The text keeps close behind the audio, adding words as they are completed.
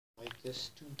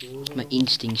There's 2 doors. My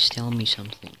instincts tell me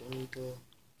something. Don't need the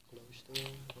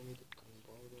glowstone. Don't need the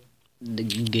gunpowder. The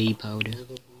gay powder.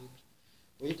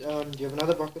 Wait, do you have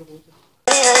another bucket of water?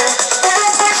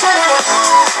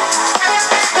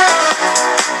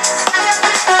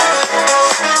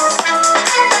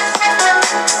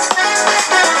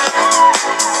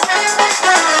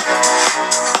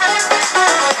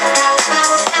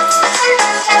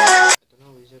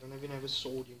 I don't even have a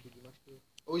sword.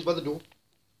 Oh, he's by the door.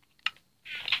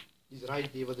 He's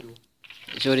right there by the door.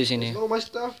 So what is in here? No, my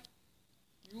stuff.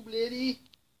 You lady.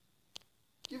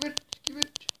 Give it.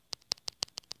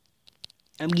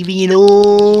 I'm giving it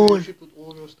all. You should put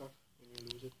all your stuff when you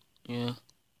lose it. Yeah.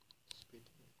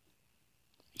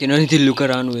 You don't need to look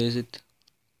around. Where is it?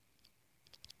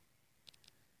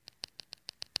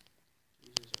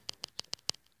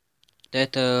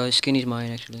 That skin is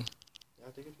mine actually.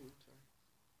 Yeah, take it.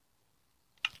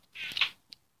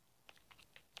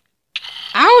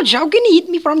 Ouch! How can he hit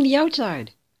me from the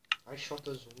outside? I shot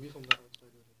a zombie from the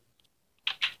outside already.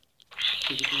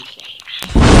 Take it to the side.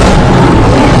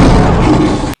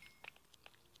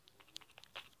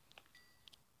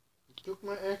 You took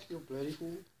my axe, you bloody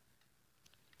fool.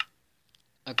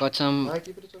 I got some. I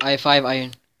keep it. I have 5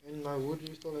 iron. And my wood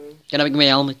you still have. Can I make my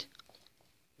helmet?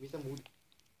 Give me some wood.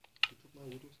 You took my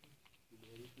wood, you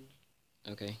bloody fool.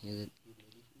 Okay, use it. You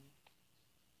bloody fool.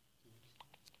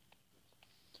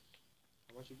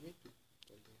 How much you give me?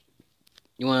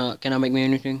 You wanna? Can I make me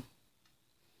anything?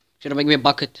 Should I make me a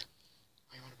bucket?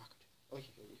 I want a bucket. Okay,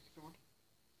 if you want.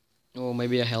 Oh,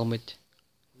 maybe a helmet.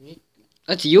 Me?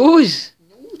 That's yours.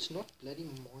 No, it's not bloody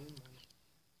mine, man.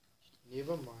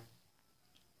 Never mind.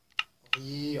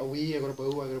 Oh yeah, I got a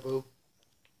bow.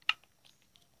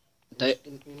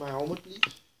 In my helmet, please.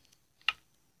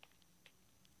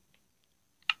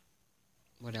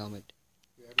 What helmet?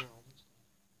 You have my helmet.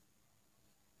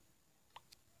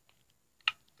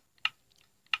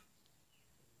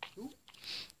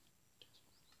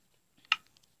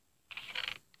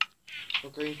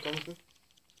 Okay, come with me.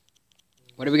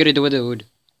 What are we gonna do with the wood?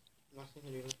 Nothing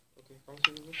really. Okay, come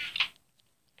with me.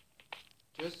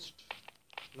 Just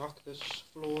knock this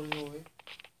floor in your way.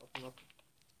 Up.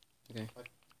 Okay. Like,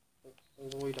 all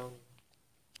the way down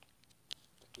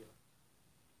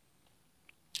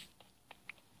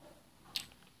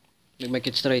here. Make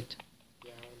it straight.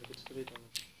 Yeah, make it straight and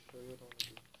show you what I want to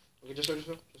do. Okay, just so.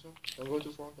 Don't go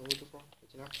too far.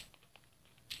 It's enough.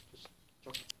 Just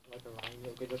chop like a line.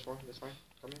 Okay, that's fine.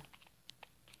 Come here.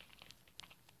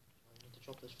 I need to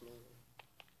chop this floor.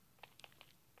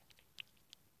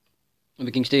 I'm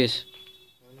making stairs.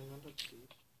 No, not stairs.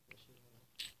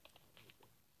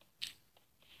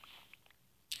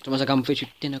 So must I come fetch you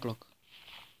 10 o'clock?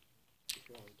 If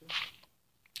you want to.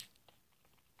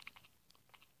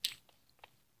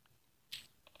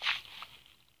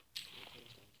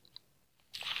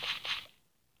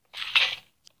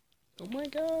 Oh my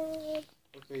god.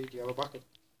 Okay, do you have a bucket?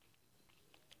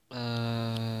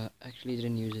 Actually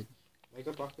didn't use it. Make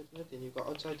a bucket in it, then you go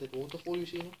outside that waterfall you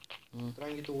see now. Try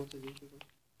and get the water there.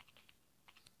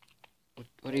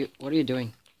 What are you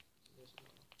doing?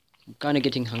 I'm kinda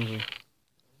getting hungry.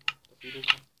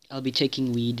 I'll be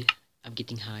taking weed. I'm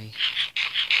getting high.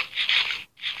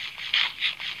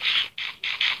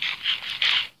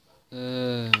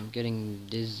 I'm getting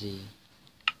dizzy.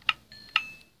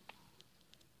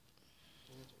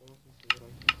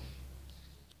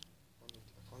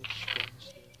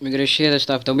 We're gonna share the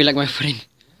stuff. Don't be like my friend.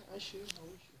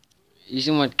 You see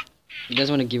what? He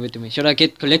doesn't want to give it to me. Should I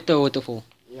collect the waterfall?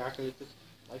 Yeah, I collect it.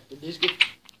 Like, at least get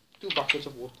 2 buckets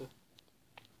of water.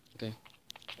 Okay.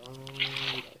 I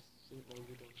think no,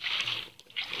 you don't.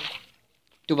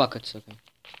 2 buckets, okay.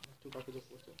 2 buckets of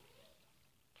water.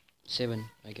 7,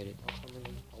 I get it. I'll come and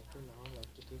help you now, like,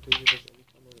 just in case you guys only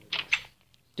come already.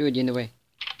 Do it in the way.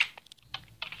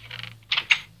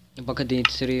 The bucket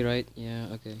needs 3, right? Yeah,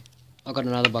 okay. I got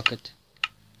another bucket.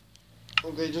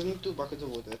 Okay, you just need 2 buckets of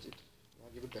water, that's it.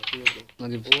 I'll give it back to you again. Or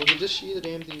you just see the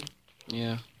damn thing.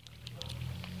 Yeah.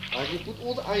 Like, you put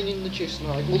all the iron in the chest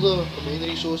now, like all the main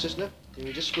resources now. Then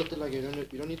we just split it like you don't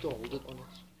need to hold it on it.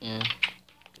 Yeah.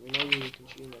 We know you can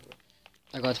see that way.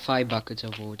 I got 5 buckets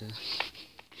of water.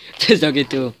 Just don't get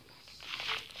 2.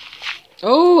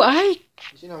 Oh, I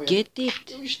get it.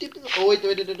 You stepped in. Oh wait.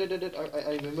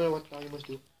 I remember what now you must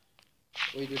do.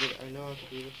 Wait, I know how to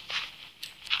do this.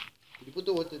 Did you put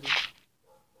the water there?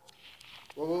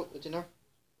 Whoa, that's enough.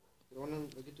 We don't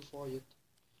want to make it too far yet.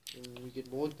 When we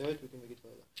get more dirt, we can make it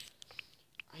further.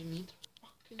 I need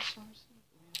fucking something.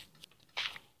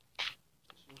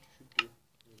 That's what you should do.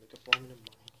 You make a farm in a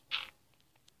mine.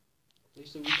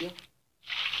 Place the wheat here.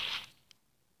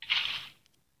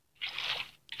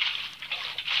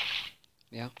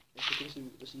 Yeah. The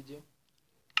seeds here.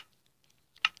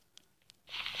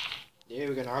 There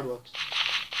we go, now it works.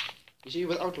 You see,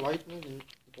 without light, man, then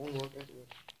it won't work at all.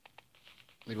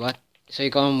 Wait, what? So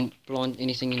you can't plant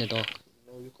anything in the dark?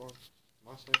 No, you can't.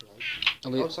 Must have light.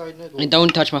 Oh, wait. Outside, no, And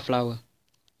don't touch my flower.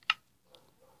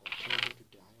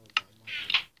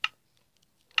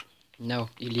 No,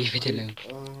 you leave it alone.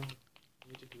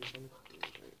 Need to do something.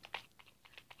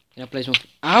 Can I place my...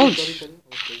 Ouch! Sorry. I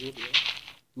was casual, yeah.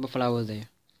 My flower there.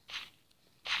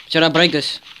 Should I break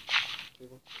this? Okay,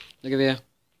 Look over here.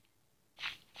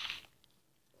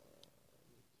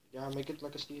 yeah, make it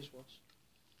like a stairs was.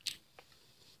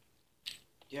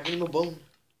 Do you have any more bone?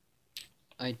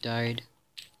 I died.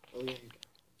 Oh yeah, you got.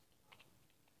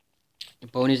 The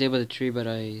bone is there by the tree, but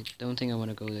I don't think I want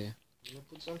to go there. I'm gonna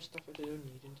put some stuff that I don't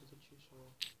need into the tree, so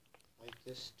like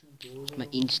this 2 doors. My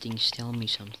instincts tell me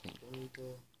something. Don't need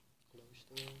the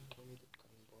glowstone, don't need the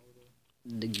gunpowder.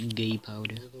 The gay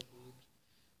powder.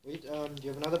 Wait, do you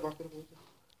have another bucket of water?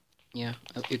 Yeah,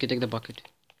 you can take the bucket.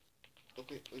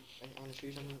 Okay, wait, I wanna show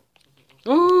you something else.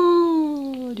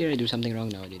 Oh, did I do something wrong?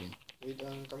 No, I didn't. Wait,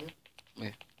 come here.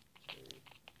 Where?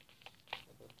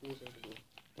 Cool thing to do.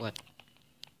 What?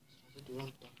 Something to do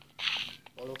on top.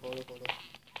 Follow.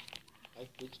 Like,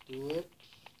 let's do it.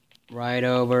 Right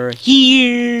over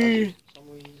here. Some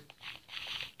way. Is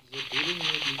it building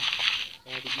maybe?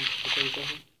 The east, the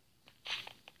 37?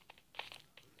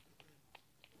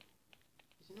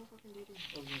 Is it not fucking leading?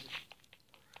 Oh, yes.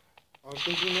 I was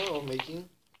thinking now of making.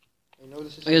 I know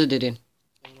this is. Oh, yes, it didn't.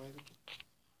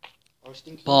 I was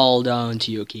thinking. Ball down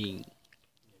to your king.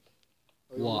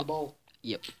 Oh, you want the ball?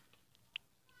 Yep.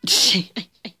 Okay,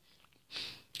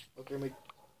 mate.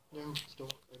 No,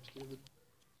 stop. I'm scared.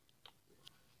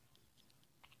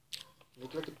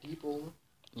 Make like a deep hole.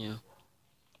 Yeah.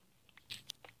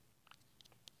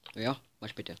 Yeah,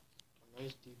 much better. A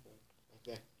nice deep hole. Like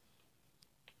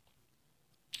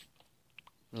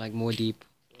that. Like more deep.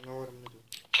 I know what I'm gonna do.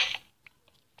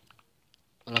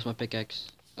 I lost my pickaxe.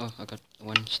 Oh, I got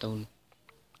 1 stone.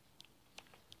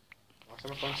 Last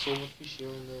time I found silverfish here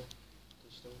in the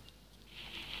stone.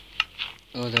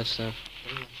 Oh, that stuff.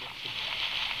 Oh,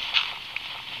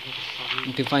 yeah,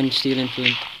 You can find steel and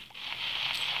flint.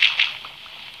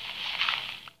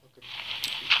 okay.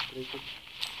 Break it.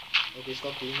 Okay,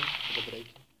 stop doing it for the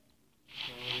breaking.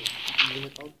 Now, even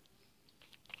it out.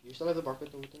 You still have the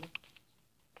bucket over there?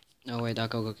 No, wait, I'll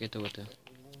go get the water.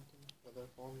 By the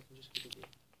farm, you can just get it there.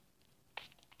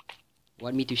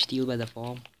 Want me to steal by the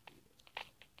farm?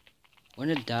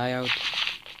 Wanna die out?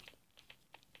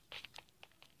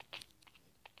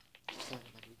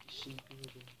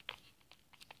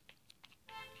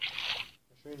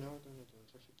 I'll show you now, I don't know,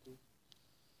 it's actually cool.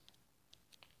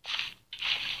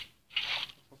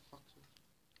 For fuck's sake.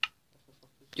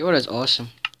 Yo, that's awesome.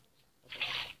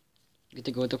 You can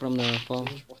take water from the farm.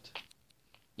 What?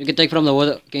 You can take from the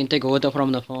water. Can take water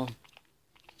from the farm.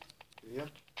 Yeah.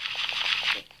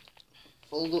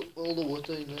 All the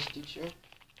water in this ditch here.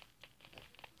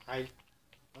 High.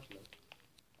 Not low. I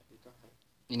think high.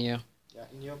 In here. Yeah,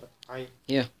 in here, but high.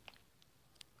 Here.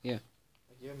 Here.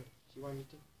 Like here, man. See why I'm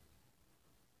eating?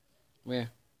 Where?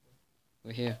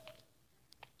 We're here.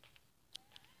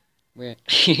 Where?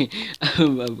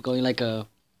 I'm going like a...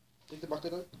 Take the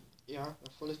bucket out. Yeah, I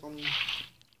fill it from a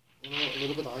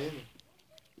little bit higher, man.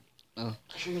 Oh. I'll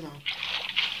show you now.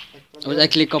 Like I was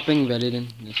actually copying Validin.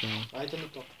 That's all. right on the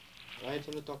top. Right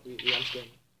on the top, we understand.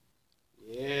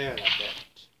 Yeah, like that.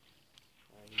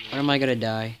 Where am I gonna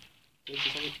die? Take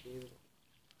this on it.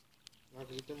 Now,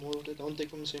 get them more water. Don't take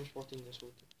from the same spot in this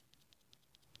water.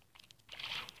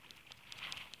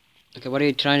 Okay, what are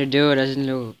you trying to do? It doesn't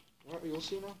look... Alright, you'll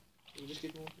see now. You just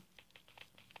get more water.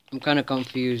 I'm kinda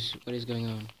confused. What is going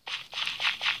on?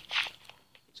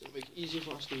 It's gonna make it easy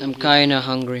for us to I'm kinda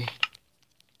hungry.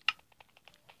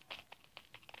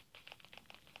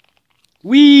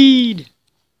 Weed!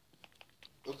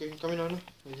 Okay, I'm coming on.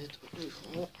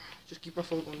 Just keep my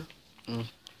phone on. Mm.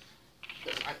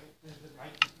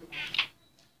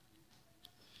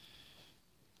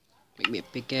 Make me a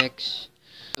pickaxe.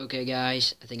 Okay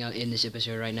guys, I think I'll end this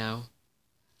episode right now.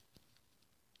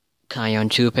 Kion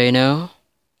 2.0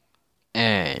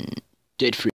 and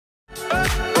DeadFreak.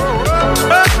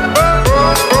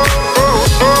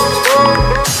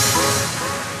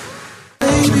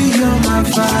 Baby, you're my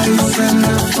vibe and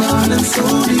I'm falling so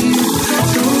deep,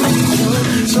 so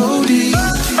deep, so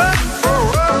deep.